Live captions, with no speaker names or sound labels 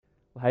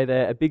Hey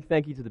there, a big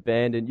thank you to the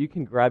band, and you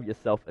can grab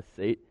yourself a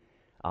seat,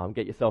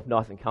 get yourself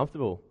nice and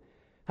comfortable.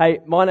 Hey,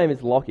 my name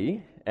is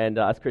Lockie, and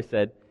as Chris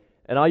said,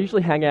 and I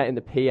usually hang out in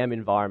the PM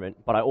environment,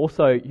 but I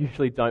also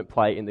usually don't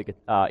play in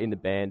the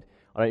band.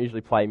 I don't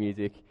usually play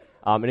music.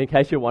 And in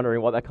case you're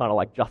wondering what that kind of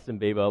like Justin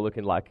Bieber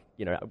looking like,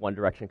 One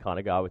Direction kind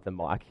of guy with the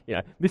mic,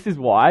 this is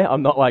why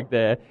I'm not like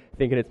there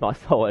thinking it's my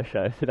solo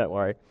show, so don't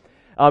worry.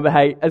 But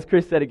hey, as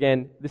Chris said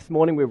again, this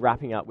morning we're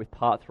wrapping up with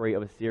part 3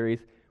 of a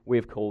series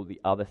we've called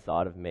The Other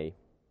Side of Me.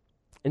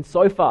 And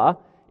so far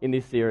in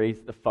this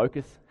series, the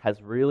focus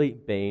has really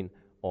been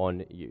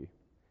on you.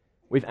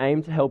 We've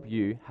aimed to help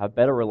you have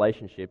better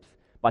relationships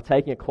by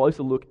taking a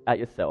closer look at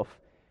yourself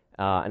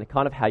and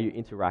kind of how you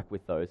interact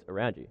with those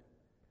around you.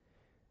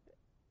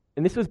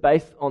 And this was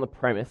based on the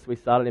premise we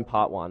started in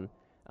part 1,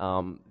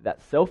 that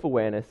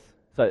self-awareness,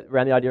 so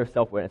around the idea of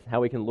self-awareness,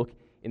 how we can look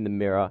in the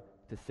mirror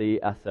to see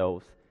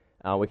ourselves.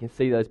 We can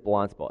see those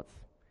blind spots.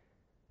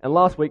 And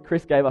last week,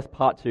 Chris gave us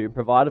part 2 and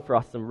provided for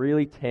us some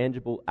really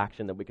tangible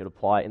action that we could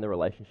apply in the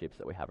relationships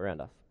that we have around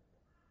us.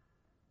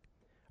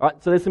 All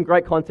right, so there's some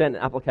great content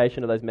and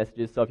application of those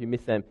messages, so if you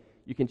miss them,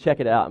 you can check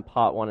it out in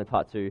part 1 and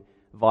part 2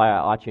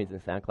 via iTunes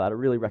and SoundCloud. I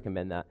really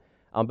recommend that.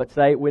 But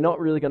today, we're not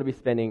really going to be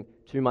spending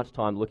too much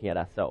time looking at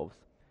ourselves,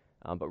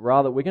 but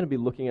rather we're going to be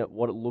looking at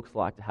what it looks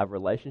like to have a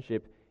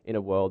relationship in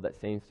a world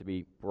that seems to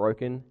be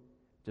broken,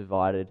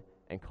 divided,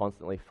 and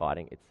constantly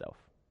fighting itself.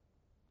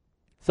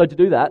 So to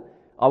do that,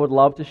 I would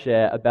love to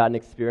share about an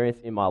experience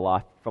in my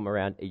life from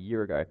around a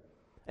year ago.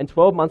 And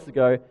 12 months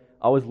ago,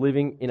 I was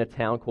living in a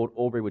town called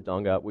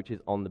Albury-Wodonga, which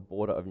is on the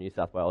border of New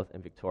South Wales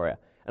and Victoria.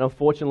 And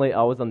unfortunately,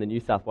 I was on the New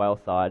South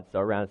Wales side, so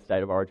around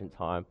state of origin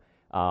time.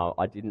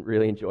 I didn't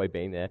really enjoy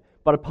being there.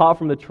 But apart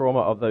from the trauma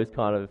of those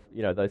kind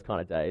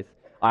of days,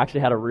 I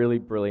actually had a really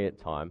brilliant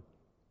time.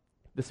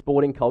 The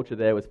sporting culture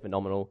there was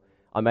phenomenal.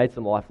 I made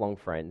some lifelong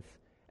friends.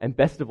 And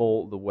best of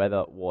all, the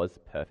weather was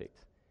perfect.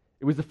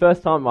 It was the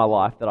first time in my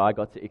life that I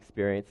got to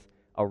experience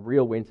a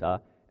real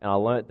winter, and I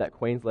learnt that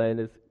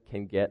Queenslanders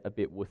can get a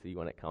bit wussy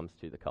when it comes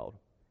to the cold.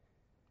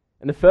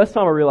 And the first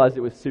time I realised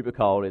it was super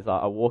cold is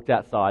I walked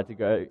outside to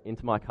go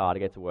into my car to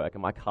get to work,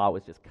 and my car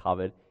was just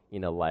covered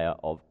in a layer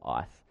of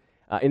ice.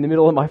 In the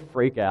middle of my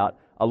freak out,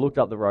 I looked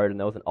up the road and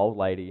there was an old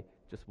lady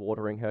just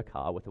watering her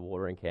car with a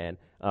watering can,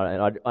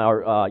 and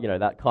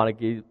that kind of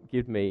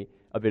gave me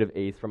a bit of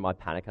ease from my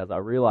panic as I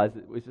realised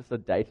it was just a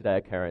day-to-day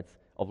occurrence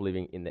of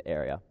living in the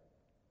area.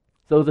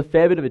 So there was a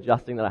fair bit of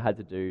adjusting that I had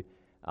to do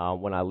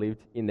when I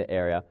lived in the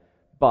area,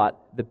 but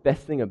the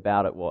best thing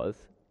about it was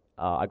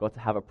I got to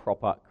have a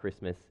proper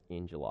Christmas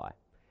in July.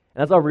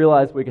 And as I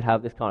realised we could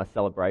have this kind of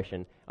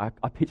celebration,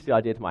 I pitched the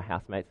idea to my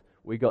housemates.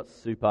 We got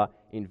super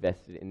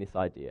invested in this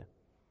idea.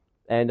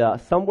 And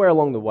somewhere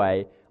along the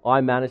way,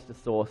 I managed to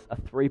source a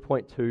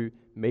 3.2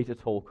 metre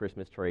tall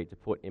Christmas tree to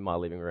put in my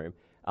living room,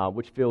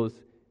 which feels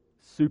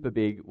super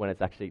big when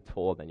it's actually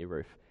taller than your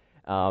roof.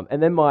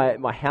 And then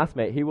my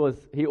housemate,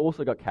 he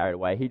also got carried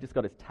away. He just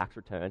got his tax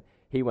return.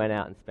 He went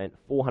out and spent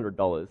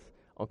 $400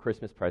 on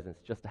Christmas presents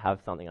just to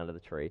have something under the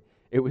tree.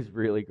 It was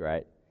really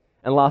great.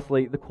 And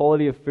lastly, the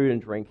quality of food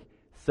and drink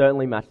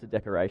certainly matched the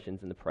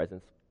decorations and the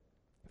presents,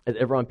 as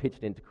everyone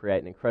pitched in to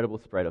create an incredible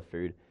spread of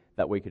food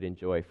that we could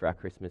enjoy for our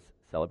Christmas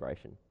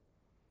celebration.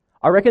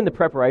 I reckon the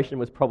preparation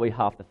was probably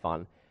half the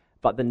fun,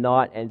 but the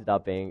night ended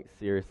up being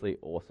seriously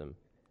awesome.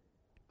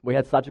 We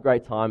had such a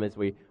great time as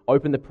we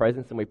opened the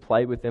presents and we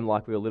played with them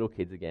like we were little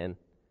kids again.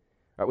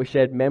 Right, we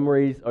shared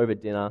memories over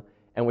dinner,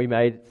 and we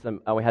had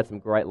some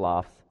great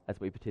laughs as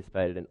we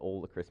participated in all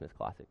the Christmas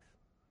classics.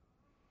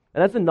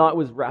 And as the night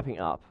was wrapping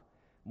up,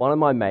 one of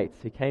my mates,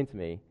 he came to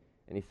me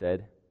and he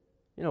said,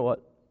 "You know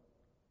what?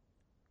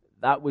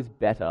 That was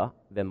better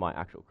than my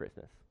actual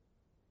Christmas."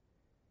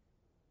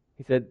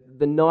 He said,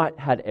 "The night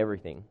had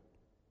everything.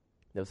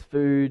 There was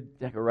food,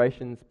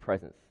 decorations,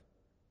 presents."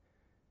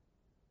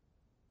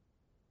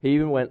 He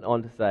even went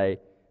on to say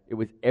it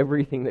was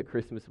everything that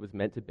Christmas was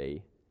meant to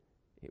be.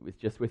 It was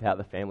just without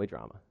the family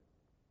drama.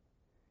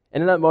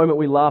 And in that moment,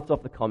 we laughed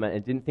off the comment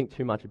and didn't think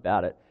too much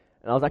about it.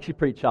 And I was actually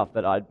pretty chuffed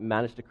that I'd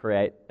managed to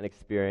create an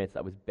experience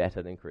that was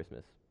better than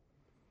Christmas.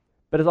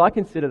 But as I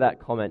consider that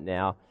comment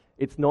now,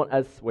 it's not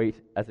as sweet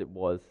as it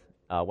was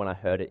when I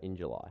heard it in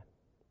July.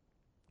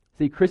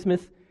 See,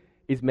 Christmas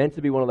is meant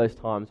to be one of those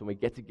times when we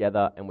get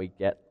together and we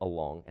get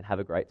along and have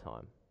a great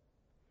time.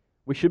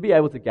 We should be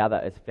able to gather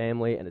as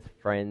family and as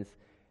friends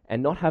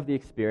and not have the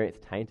experience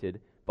tainted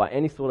by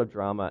any sort of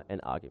drama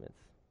and arguments.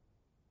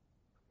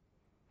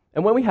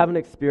 And when we have an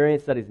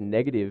experience that is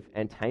negative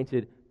and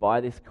tainted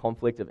by this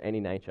conflict of any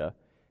nature,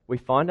 we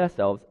find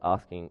ourselves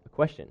asking a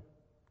question.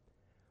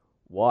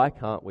 Why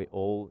can't we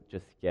all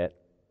just get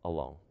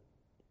along?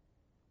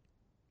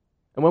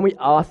 And when we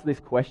ask this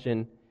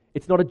question,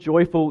 it's not a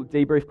joyful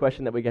debrief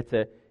question that we get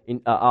to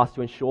ask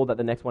to ensure that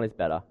the next one is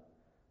better.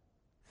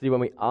 See, when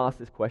we ask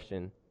this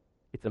question,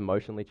 it's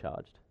emotionally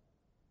charged.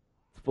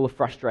 It's full of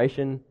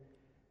frustration,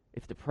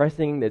 it's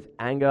depressing, there's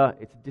anger,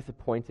 it's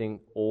disappointing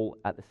all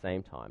at the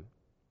same time.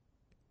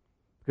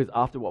 Because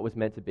after what was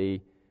meant to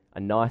be a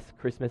nice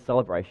Christmas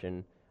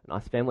celebration,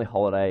 nice family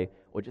holiday,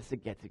 or just a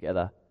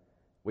get-together,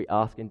 we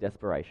ask in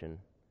desperation,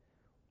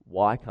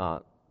 why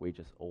can't we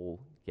just all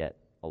get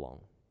along?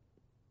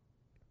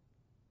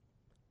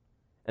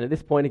 And at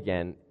this point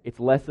again, it's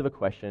less of a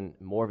question,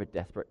 more of a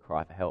desperate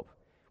cry for help.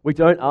 We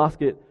don't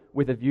ask it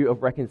with a view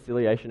of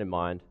reconciliation in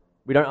mind.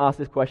 We don't ask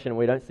this question and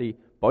we don't see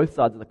both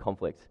sides of the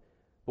conflict.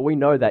 But we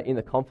know that in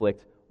the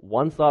conflict,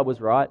 one side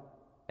was right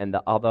and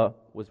the other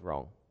was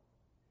wrong.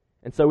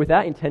 And so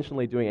without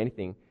intentionally doing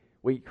anything,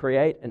 we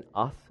create an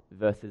us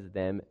versus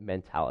them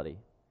mentality.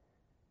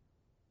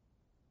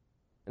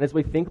 And as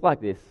we think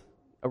like this,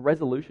 a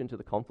resolution to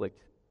the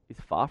conflict is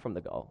far from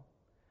the goal.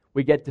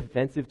 We get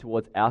defensive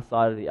towards our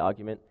side of the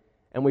argument,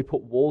 and we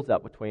put walls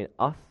up between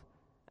us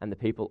and the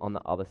people on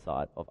the other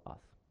side of us.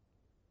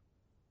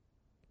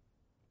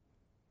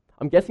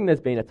 I'm guessing there's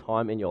been a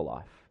time in your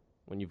life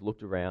when you've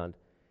looked around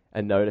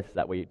and noticed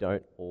that we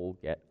don't all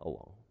get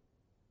along.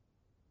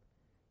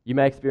 You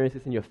may experience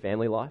this in your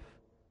family life.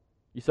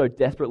 You so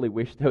desperately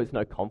wish there was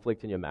no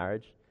conflict in your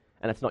marriage,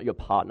 and it's not your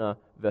partner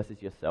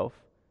versus yourself,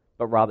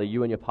 but rather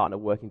you and your partner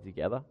working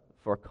together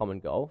for a common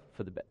goal,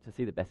 to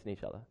see the best in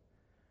each other.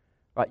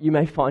 Right? You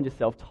may find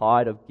yourself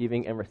tired of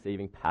giving and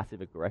receiving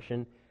passive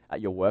aggression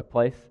at your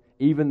workplace,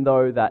 even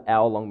though that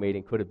hour-long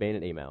meeting could have been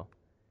an email.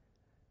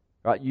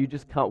 Right? You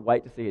just can't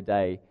wait to see a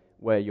day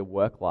where your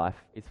work life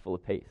is full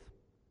of peace.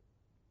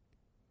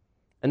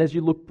 And as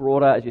you look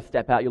broader, as you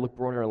step out, you look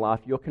broader in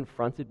life, you're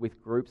confronted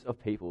with groups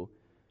of people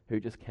who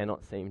just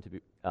cannot seem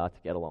to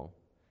get along.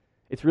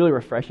 It's really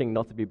refreshing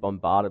not to be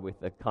bombarded with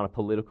the kind of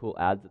political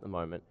ads at the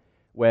moment,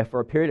 where for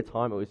a period of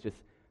time it was just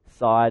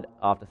side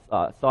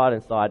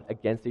and side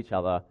against each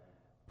other,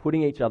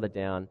 putting each other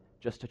down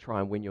just to try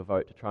and win your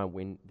vote, to try and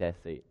win their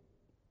seat.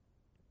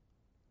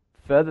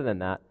 Further than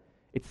that,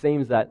 it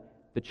seems that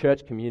the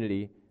church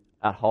community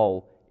at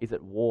whole is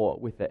at war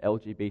with the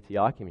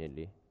LGBTI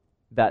community,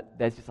 that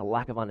there's just a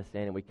lack of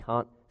understanding. We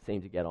can't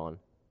seem to get on.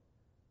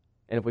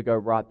 And if we go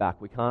right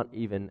back, we can't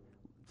even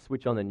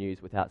switch on the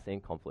news without seeing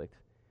conflict.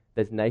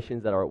 There's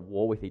nations that are at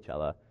war with each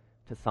other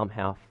to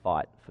somehow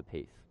fight for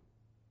peace.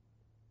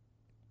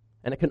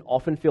 And it can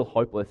often feel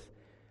hopeless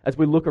as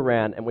we look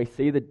around and we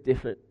see the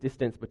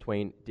distance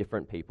between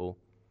different people.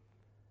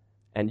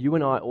 And you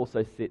and I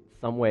also sit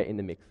somewhere in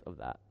the mix of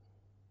that.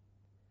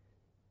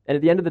 And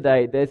at the end of the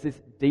day, there's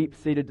this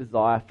deep-seated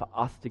desire for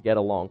us to get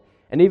along.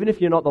 And even if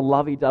you're not the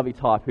lovey-dovey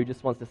type who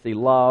just wants to see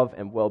love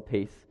and world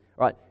peace,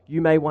 right,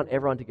 you may want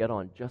everyone to get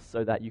on just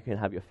so that you can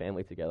have your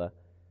family together,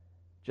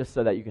 just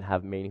so that you can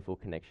have meaningful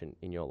connection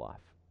in your life.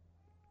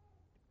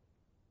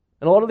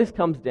 And a lot of this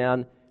comes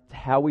down to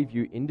how we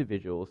view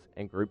individuals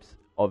and groups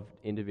of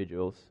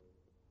individuals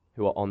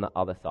who are on the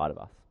other side of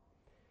us.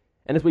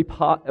 And as we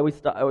start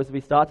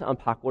to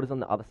unpack what is on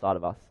the other side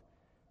of us,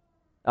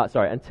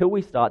 until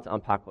we start to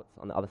unpack what's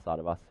on the other side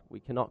of us, we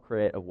cannot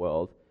create a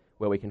world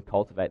where we can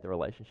cultivate the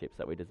relationships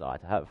that we desire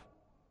to have.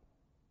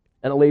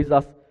 And it leaves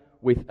us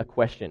with a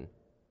question.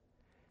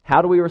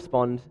 How do we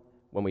respond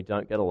when we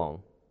don't get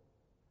along?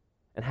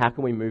 And how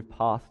can we move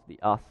past the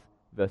us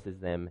versus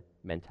them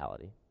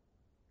mentality?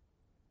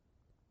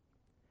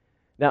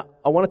 Now,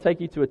 I want to take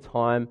you to a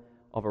time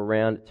of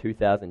around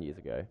 2,000 years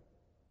ago.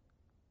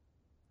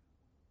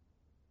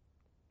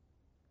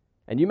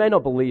 And you may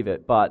not believe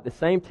it, but the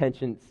same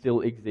tension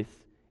still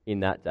exists in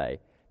that day.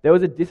 There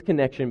was a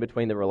disconnection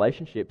between the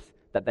relationships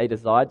that they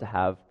desired to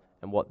have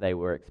and what they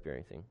were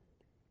experiencing.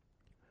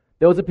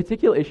 There was a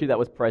particular issue that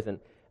was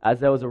present as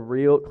there was a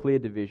real clear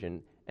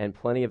division and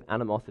plenty of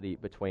animosity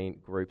between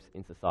groups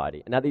in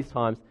society. And at these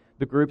times,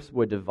 the groups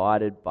were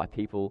divided by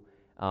people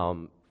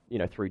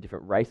through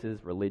different races,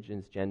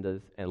 religions,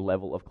 genders, and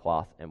level of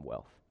class and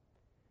wealth.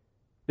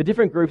 The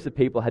different groups of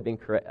people that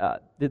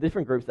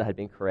had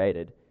been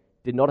created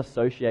did not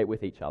associate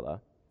with each other,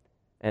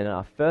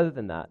 and further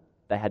than that,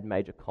 they had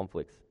major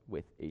conflicts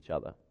with each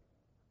other.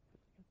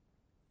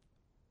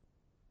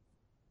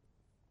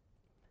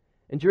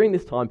 And during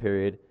this time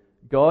period,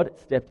 God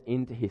stepped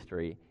into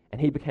history and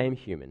he became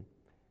human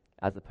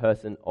as a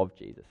person of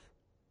Jesus.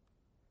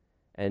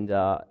 And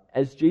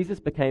as Jesus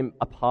became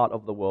a part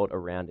of the world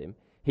around him,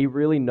 he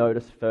really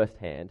noticed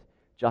firsthand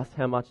just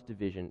how much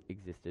division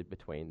existed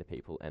between the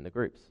people and the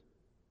groups.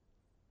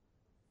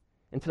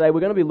 And today we're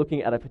going to be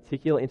looking at a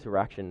particular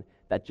interaction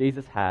that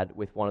Jesus had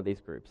with one of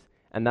these groups,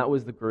 and that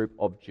was the group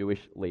of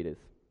Jewish leaders.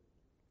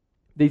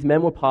 These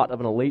men were part of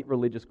an elite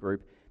religious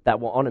group that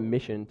were on a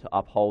mission to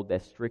uphold their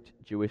strict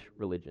Jewish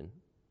religion.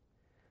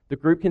 The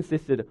group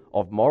consisted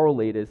of moral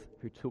leaders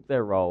who took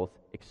their roles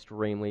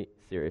extremely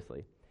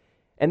seriously.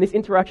 And this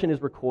interaction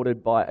is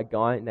recorded by a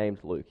guy named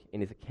Luke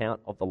in his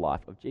account of the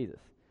life of Jesus.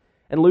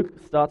 And Luke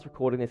starts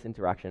recording this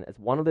interaction as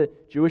one of the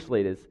Jewish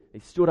leaders. He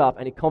stood up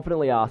and he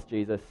confidently asked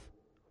Jesus,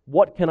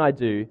 "What can I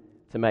do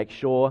to make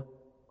sure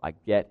I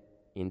get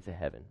into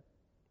heaven?"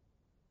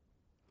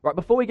 Right,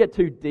 before we get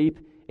too deep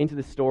into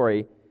the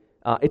story,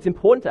 it's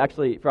important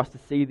for us to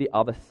see the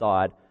other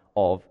side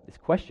of this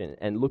question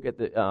and look at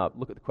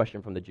the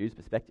question from the Jews'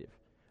 perspective.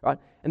 Right?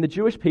 And the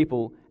Jewish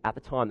people at the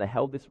time, they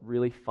held this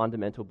really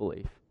fundamental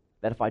belief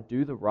that if I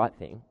do the right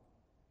thing,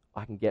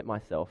 I can get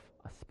myself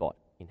a spot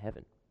in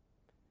heaven.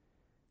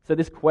 So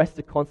this quest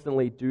to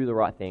constantly do the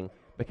right thing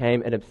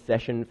became an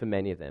obsession for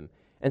many of them.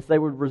 And so they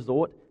would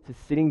resort to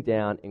sitting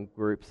down in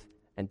groups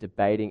and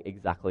debating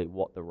exactly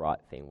what the right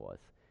thing was.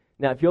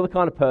 Now, if you're the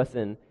kind of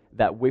person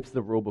that whips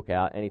the rule book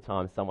out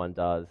anytime someone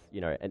does,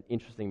 an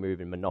interesting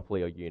move in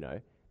Monopoly or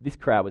Uno, this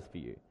crowd was for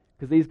you.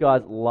 Because these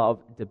guys love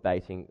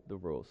debating the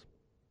rules.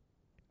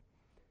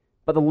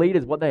 But the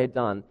leaders, what they had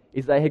done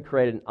is they had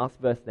created an us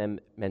versus them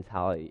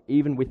mentality,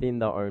 even within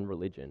their own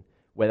religion,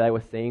 where they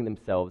were seeing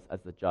themselves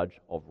as the judge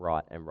of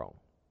right and wrong.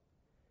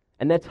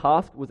 And their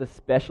task was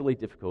especially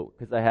difficult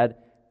because they had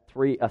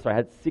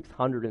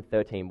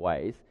 613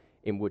 ways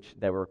in which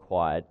they were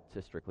required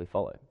to strictly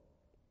follow.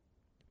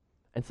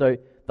 And so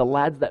the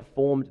lads that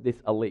formed this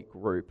elite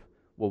group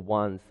were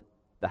ones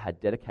that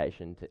had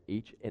dedication to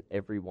each and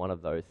every one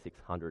of those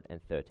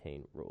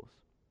 613 rules.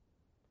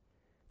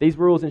 These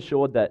rules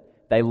ensured that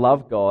they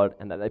loved God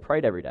and that they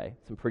prayed every day.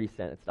 Some pretty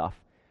standard stuff.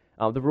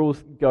 The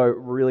rules go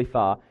really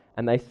far,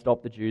 and they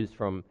stopped the Jews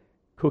from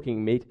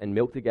cooking meat and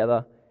milk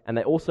together, and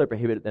they also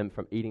prohibited them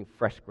from eating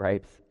fresh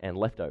grapes and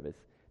leftovers.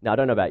 Now, I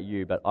don't know about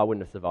you, but I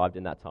wouldn't have survived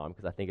in that time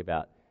because I think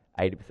about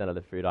 80% of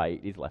the food I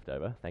eat is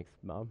leftover. Thanks,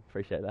 Mum.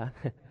 Appreciate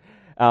that.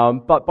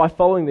 But by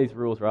following these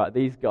rules, right,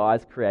 these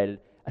guys created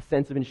a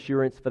sense of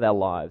insurance for their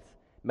lives,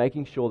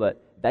 making sure that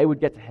they would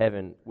get to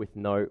heaven with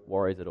no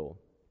worries at all.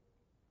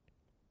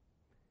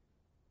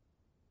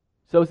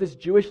 So as this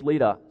Jewish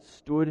leader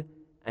stood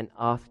and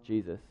asked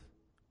Jesus,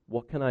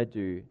 what can I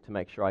do to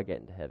make sure I get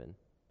into heaven?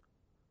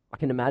 I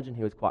can imagine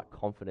he was quite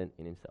confident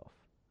in himself.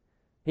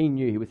 He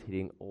knew he was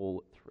hitting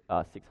all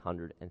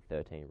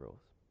 613 rules.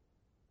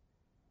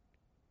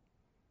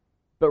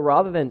 But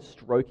rather than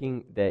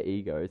stroking their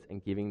egos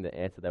and giving the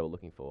answer they were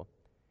looking for,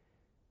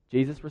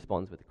 Jesus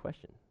responds with a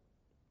question.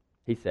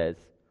 He says,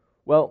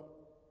 well,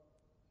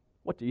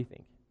 what do you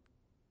think?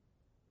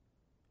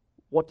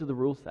 What do the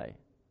rules say?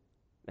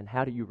 And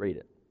how do you read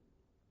it?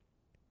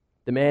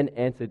 The man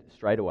answered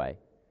straight away,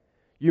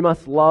 you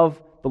must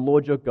love the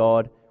Lord your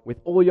God with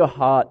all your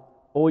heart,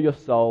 all your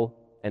soul,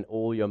 and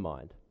all your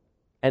mind.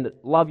 And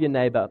love your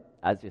neighbor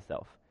as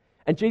yourself.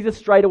 And Jesus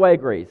straight away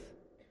agrees.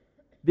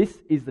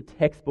 This is the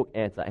textbook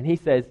answer. And he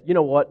says, you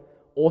know what?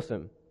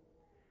 Awesome.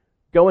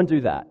 Go and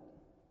do that.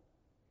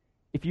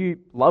 If you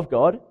love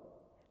God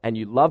and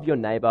you love your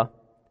neighbor,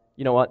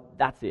 you know what?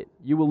 That's it.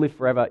 You will live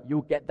forever.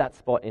 You'll get that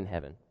spot in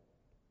heaven.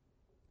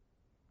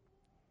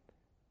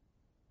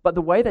 But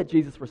the way that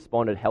Jesus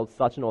responded held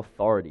such an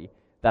authority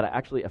that it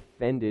actually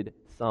offended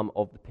some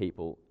of the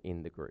people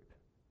in the group.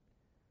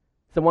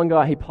 So one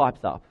guy, he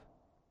pipes up.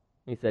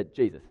 He said,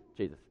 Jesus,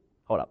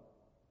 hold up.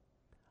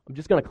 I'm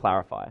just going to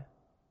clarify.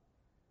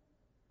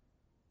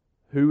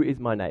 Who is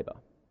my neighbor?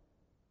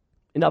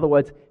 In other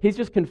words, he's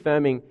just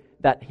confirming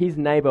that his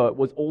neighbor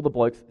was all the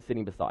blokes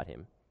sitting beside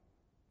him.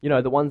 You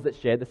know, the ones that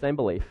shared the same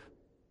belief,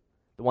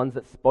 the ones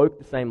that spoke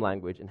the same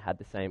language and had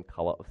the same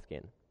color of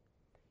skin.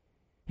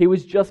 He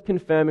was just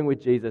confirming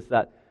with Jesus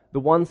that the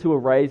ones who were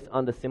raised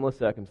under similar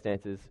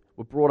circumstances,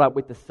 were brought up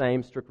with the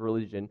same strict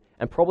religion,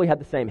 and probably had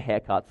the same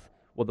haircuts,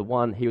 were the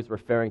one he was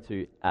referring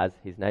to as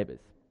his neighbors.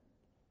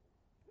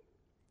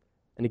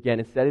 And again,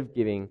 instead of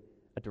giving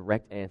a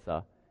direct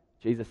answer,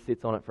 Jesus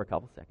sits on it for a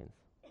couple seconds.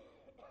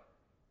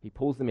 He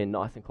pulls them in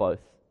nice and close.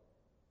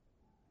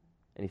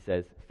 And he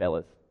says,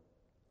 fellas,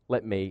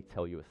 let me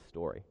tell you a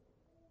story.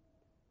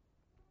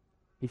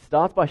 He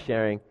starts by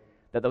sharing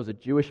that there was a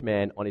Jewish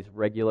man on his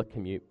regular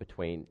commute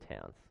between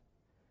towns.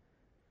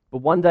 But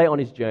one day on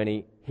his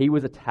journey, he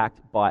was attacked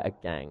by a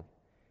gang.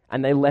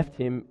 And they left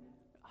him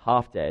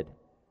half dead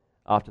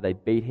after they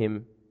beat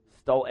him,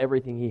 stole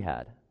everything he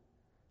had,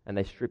 and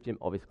they stripped him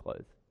of his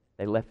clothes.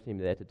 They left him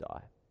there to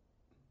die.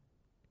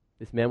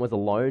 This man was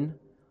alone,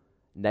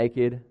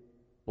 naked,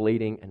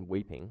 bleeding and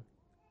weeping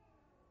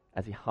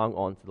as he hung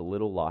on to the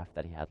little life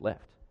that he had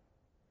left.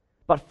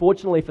 But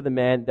fortunately for the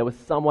man, there was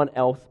someone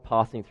else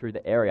passing through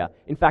the area.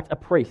 In fact, a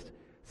priest,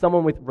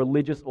 someone with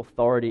religious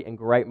authority and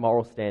great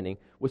moral standing,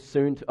 was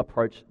soon to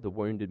approach the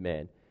wounded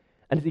man.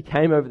 And as he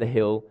came over the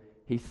hill,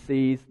 he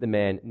sees the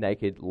man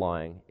naked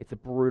lying. It's a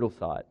brutal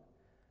sight.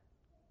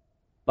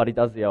 But he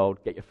does the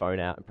old, get your phone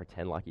out and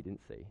pretend like he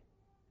didn't see.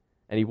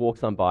 And he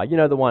walks on by. You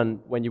know the one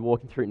when you're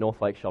walking through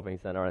Northlake Shopping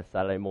Centre on a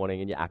Saturday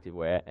morning in your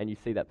activewear and you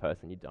see that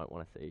person you don't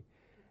want to see.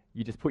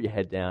 You just put your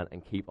head down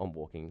and keep on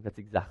walking. That's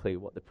exactly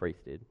what the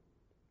priest did.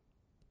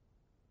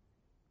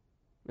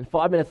 And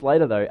 5 minutes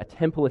later, though, a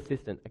temple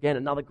assistant, again,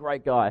 another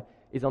great guy,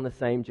 is on the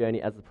same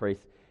journey as the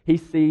priest. He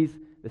sees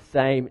the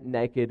same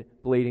naked,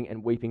 bleeding,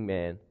 and weeping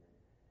man,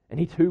 and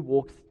he too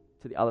walks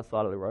to the other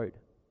side of the road.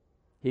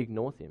 He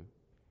ignores him.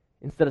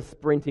 Instead of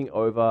sprinting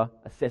over,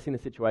 assessing the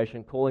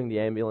situation, calling the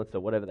ambulance or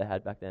whatever they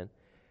had back then,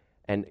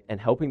 and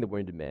helping the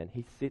wounded man,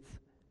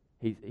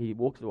 he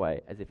walks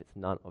away as if it's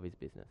none of his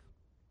business.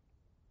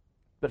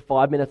 But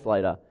 5 minutes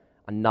later,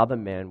 another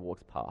man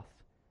walks past,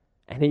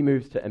 and he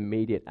moves to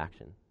immediate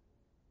action.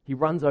 He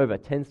runs over,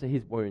 tends to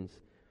his wounds,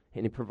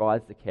 and he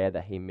provides the care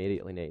that he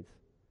immediately needs.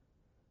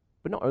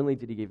 But not only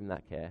did he give him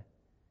that care,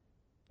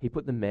 he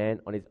put the man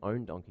on his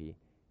own donkey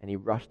and he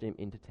rushed him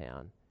into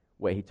town,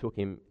 where he took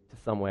him to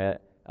somewhere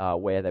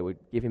where they would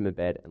give him a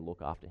bed and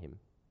look after him.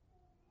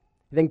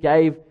 He then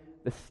gave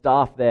the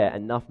staff there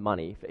enough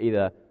money for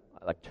either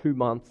like 2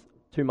 months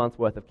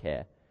worth of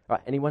care.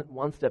 Right? And he went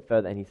one step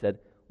further and he said,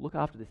 look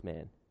after this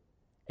man.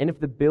 And if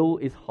the bill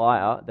is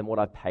higher than what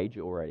I've paid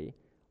you already,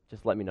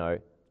 just let me know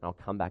and I'll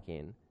come back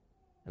in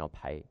and I'll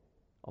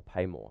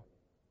pay more.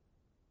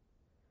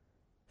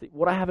 See,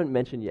 what I haven't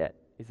mentioned yet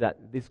is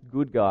that this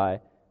good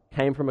guy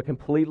came from a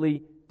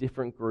completely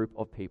different group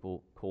of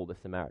people called the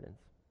Samaritans.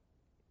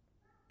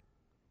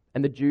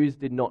 And the Jews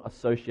did not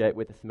associate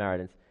with the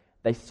Samaritans.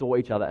 They saw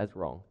each other as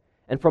wrong.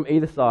 And from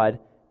either side,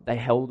 they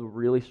held a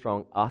really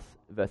strong us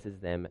versus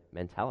them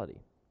mentality.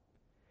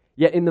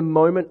 Yet in the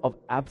moment of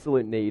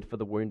absolute need for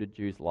the wounded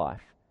Jew's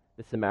life,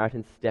 the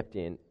Samaritans stepped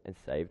in and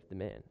saved the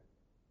man.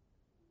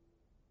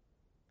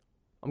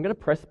 I'm going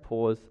to press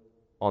pause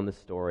on the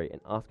story and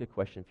ask a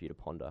question for you to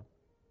ponder.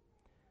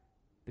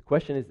 The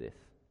question is this: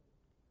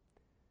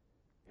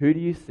 who do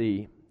you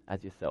see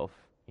as yourself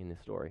in this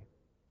story?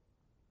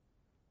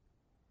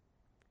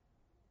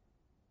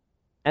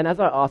 And as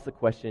I ask the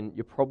question,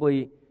 you're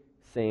probably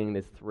seeing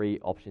there's 3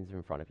 options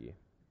in front of you.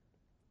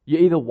 You're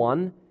either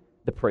one,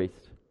 the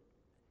priest,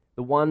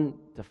 the one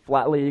to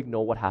flatly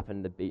ignore what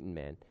happened to the beaten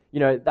man. You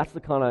know, that's the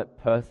kind of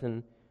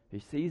person who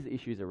sees the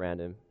issues around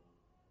him,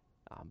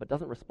 but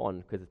doesn't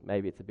respond because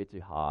maybe it's a bit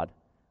too hard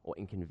or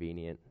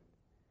inconvenient.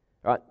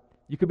 Right?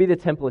 You could be the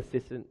temple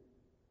assistant.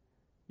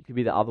 You could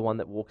be the other one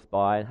that walks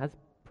by and has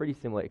pretty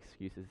similar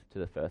excuses to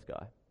the first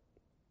guy.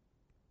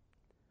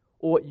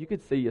 Or you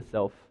could see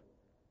yourself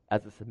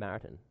as a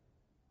Samaritan,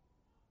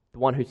 the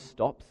one who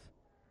stops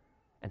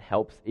and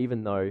helps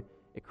even though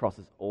it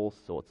crosses all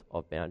sorts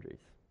of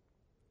boundaries.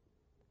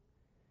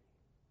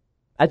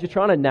 As you're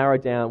trying to narrow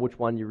down which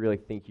one you really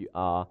think you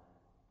are,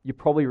 you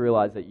probably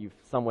realize that you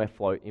somewhere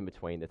float in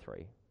between the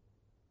 3.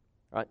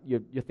 Right?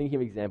 You're thinking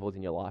of examples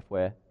in your life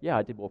where, yeah,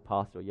 I did walk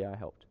past, or yeah, I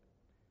helped.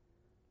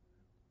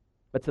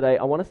 But today,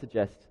 I want to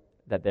suggest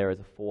that there is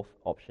a 4th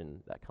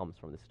option that comes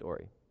from the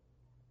story.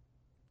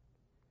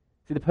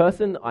 See, the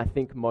person I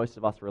think most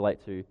of us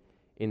relate to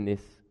in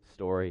this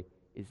story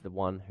is the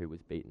one who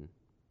was beaten.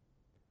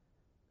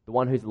 The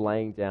one who's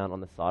laying down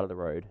on the side of the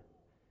road,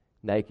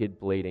 naked,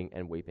 bleeding,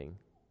 and weeping.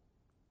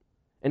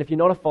 And if you're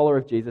not a follower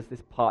of Jesus,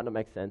 this part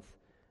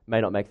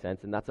may not make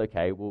sense, and that's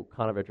okay. We'll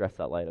kind of address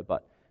that later.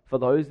 But for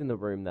those in the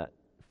room that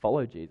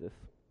follow Jesus,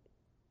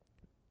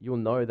 you'll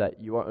know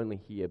that you are only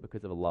here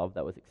because of a love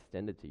that was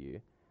extended to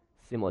you,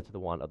 similar to the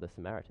one of the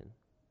Samaritan.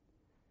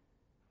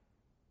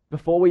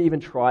 Before we even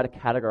try to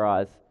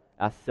categorize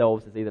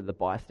ourselves as either the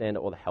bystander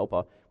or the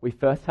helper, we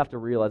first have to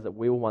realize that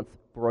we were once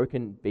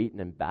broken, beaten,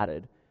 and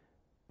battered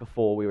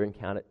before we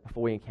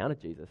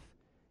encountered Jesus.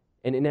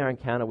 And in our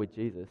encounter with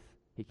Jesus,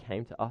 he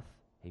came to us,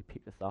 he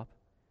picked us up,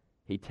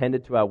 he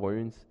tended to our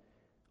wounds,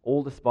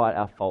 all despite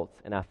our faults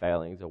and our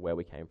failings or where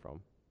we came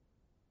from.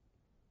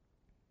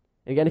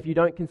 And again, if you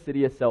don't consider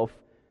yourself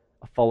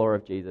a follower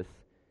of Jesus,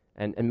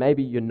 and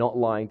maybe you're not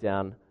lying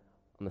down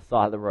on the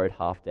side of the road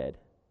half dead,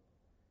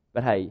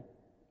 but hey,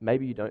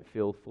 maybe you don't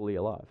feel fully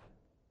alive.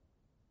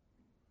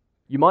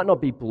 You might not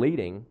be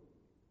bleeding,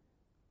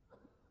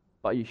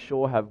 but you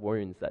sure have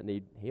wounds that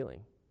need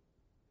healing.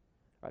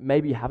 Right?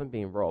 Maybe you haven't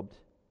been robbed,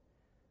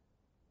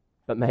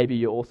 but maybe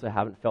you also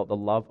haven't felt the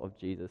love of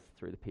Jesus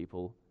through the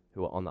people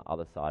who are on the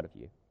other side of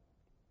you.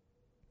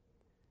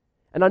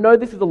 And I know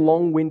this is a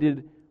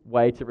long-winded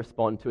way to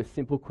respond to a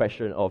simple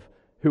question of,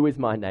 who is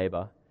my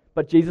neighbor?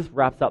 But Jesus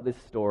wraps up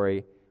this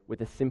story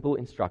with a simple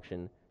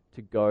instruction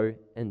to go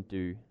and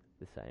do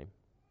the same.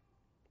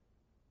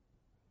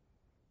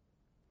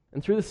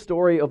 And through the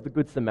story of the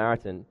Good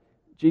Samaritan,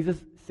 Jesus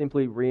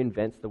simply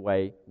reinvents the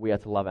way we are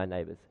to love our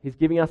neighbors. He's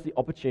giving us the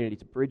opportunity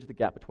to bridge the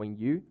gap between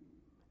you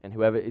and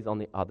whoever is on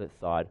the other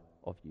side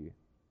of you.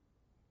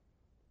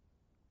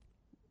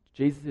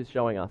 Jesus is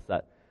showing us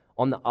that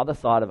on the other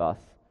side of us,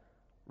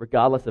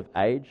 regardless of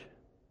age,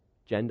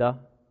 gender,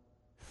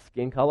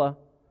 skin color,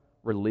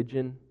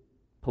 religion,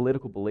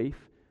 political belief,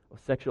 or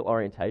sexual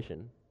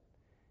orientation,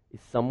 is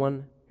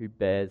someone who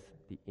bears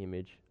the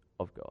image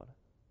of God.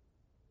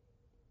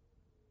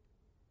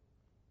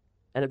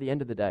 And at the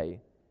end of the day,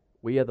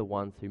 we are the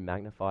ones who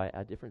magnify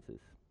our differences,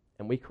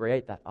 and we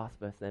create that us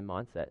versus them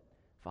mindset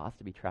for us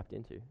to be trapped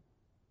into.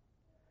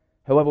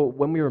 However,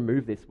 when we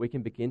remove this, we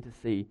can begin to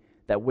see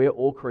that we're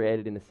all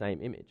created in the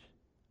same image,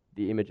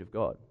 the image of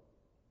God.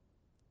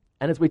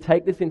 And as we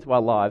take this into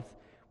our lives,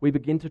 we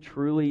begin to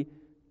truly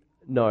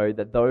know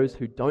that those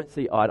who don't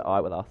see eye to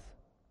eye with us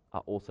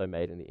are also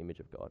made in the image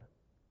of God.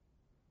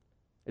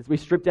 As we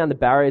strip down the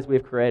barriers we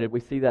have created, we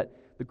see that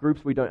the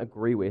groups we don't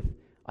agree with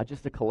are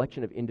just a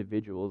collection of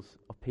individuals,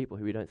 of people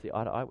who we don't see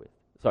eye to eye with.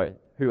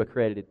 Who are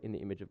created in the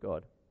image of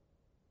God.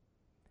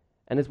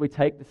 And as we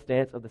take the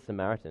stance of the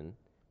Samaritan,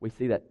 we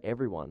see that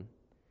everyone,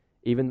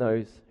 even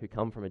those who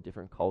come from a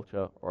different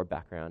culture or a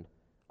background,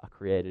 are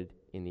created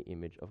in the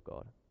image of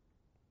God.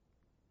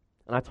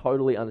 And I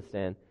totally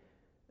understand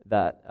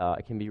that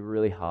it can be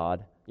really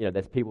hard.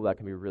 There's people that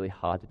can be really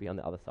hard to be on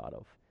the other side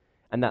of.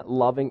 and that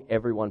loving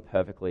everyone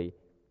perfectly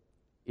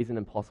is an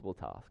impossible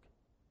task.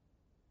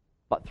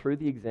 But through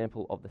the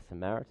example of the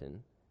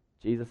Samaritan,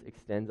 Jesus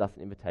extends us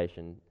an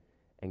invitation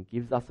and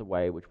gives us a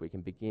way which we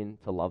can begin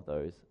to love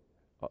those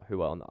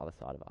who are on the other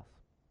side of us.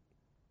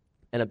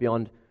 And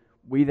beyond,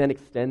 we then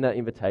extend that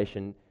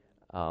invitation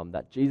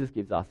that Jesus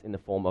gives us in the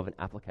form of an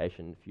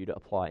application for you to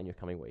apply in your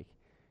coming week.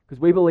 Because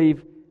we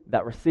believe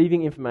that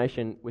receiving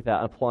information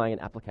without applying an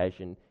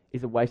application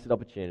is a wasted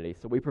opportunity.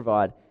 So we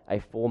provide a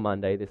 4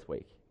 Monday this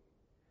week.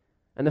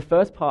 And the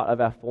first part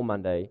of our 4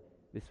 Monday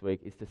this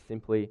week is to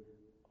simply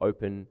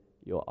open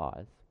your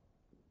eyes.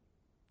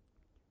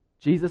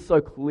 Jesus so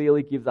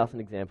clearly gives us an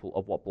example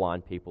of what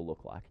blind people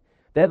look like.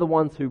 They're the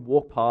ones who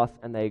walk past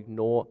and they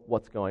ignore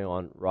what's going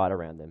on right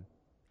around them,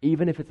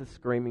 even if it's a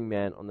screaming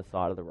man on the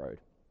side of the road.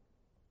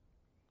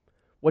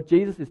 What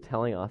Jesus is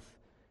telling us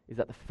is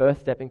that the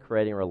first step in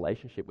creating a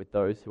relationship with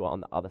those who are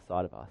on the other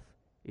side of us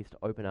is to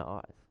open our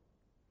eyes.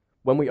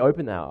 When we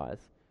open our eyes,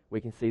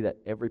 we can see that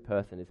every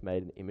person is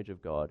made in the image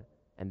of God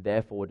and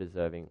therefore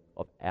deserving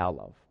of our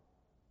love.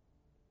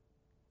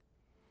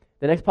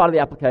 The next part of the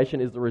application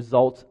is the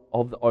result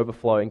of the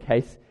overflow, in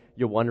case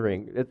you're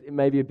wondering. It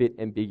may be a bit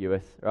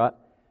ambiguous, right?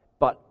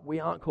 But we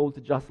aren't called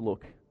to just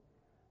look.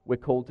 We're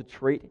called to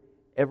treat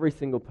every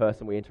single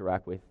person we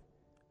interact with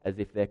as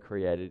if they're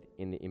created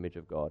in the image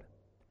of God.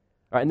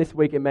 All right, and this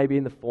week it may be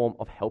in the form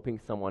of helping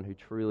someone who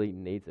truly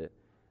needs it.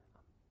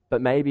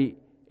 But maybe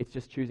it's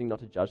just choosing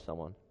not to judge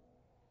someone.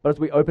 But as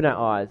we open our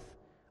eyes,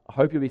 I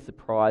hope you'll be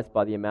surprised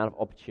by the amount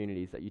of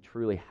opportunities that you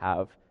truly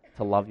have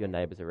to love your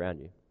neighbours around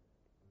you.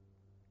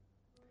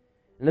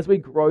 And as we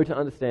grow to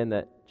understand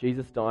that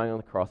Jesus dying on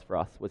the cross for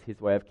us was his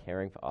way of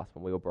caring for us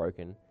when we were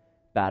broken,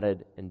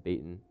 battered, and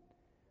beaten,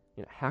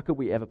 how could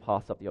we ever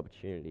pass up the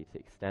opportunity to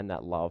extend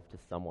that love to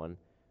someone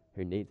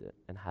who needs it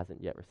and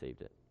hasn't yet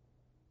received it?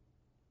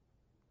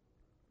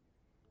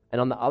 And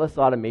on the other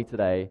side of me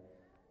today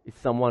is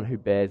someone who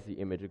bears the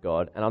image of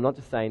God. And I'm not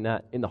just saying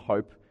that in the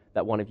hope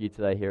that one of you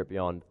today here at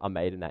Beyond are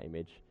made in that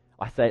image.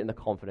 I say it in the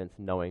confidence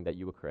knowing that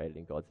you were created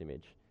in God's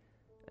image.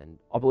 And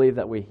I believe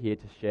that we're here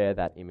to share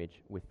that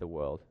image with the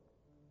world.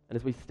 And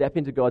as we step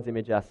into God's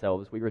image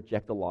ourselves, we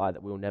reject the lie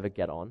that we will never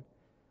get on.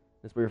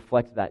 As we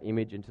reflect that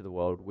image into the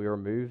world, we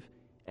remove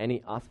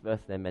any us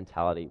versus them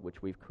mentality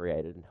which we've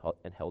created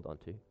and held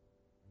onto.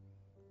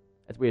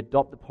 As we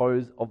adopt the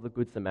pose of the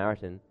Good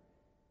Samaritan,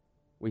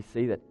 we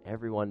see that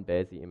everyone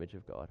bears the image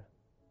of God.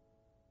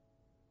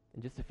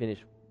 And just to finish,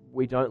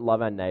 we don't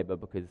love our neighbour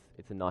because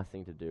it's a nice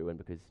thing to do and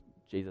because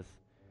Jesus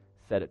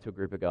said it to a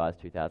group of guys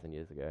 2,000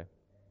 years ago.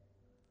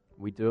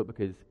 We do it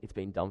because it's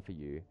been done for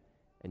you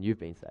and you've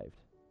been saved.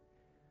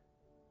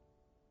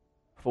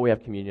 Before we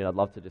have communion, I'd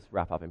love to just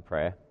wrap up in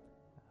prayer.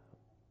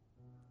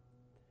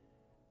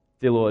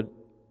 Dear Lord,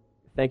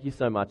 thank you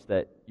so much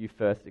that you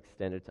first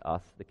extended to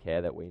us the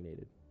care that we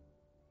needed.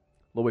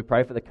 Lord, we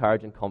pray for the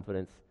courage and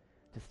confidence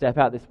to step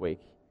out this week,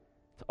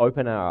 to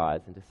open our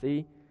eyes and to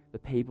see the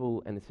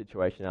people and the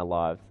situation in our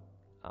lives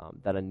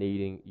that are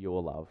needing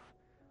your love.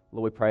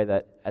 Lord, we pray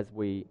that as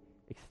we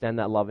extend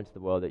that love into the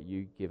world, that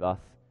you give us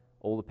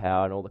all the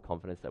power and all the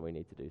confidence that we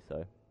need to do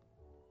so.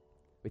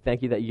 We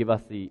thank you that you give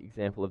us the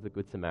example of the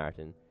Good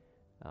Samaritan,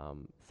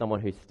 someone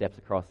who steps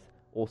across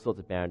all sorts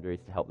of boundaries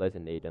to help those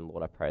in need. And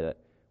Lord, I pray that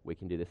we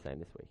can do the same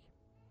this week.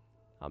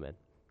 Amen.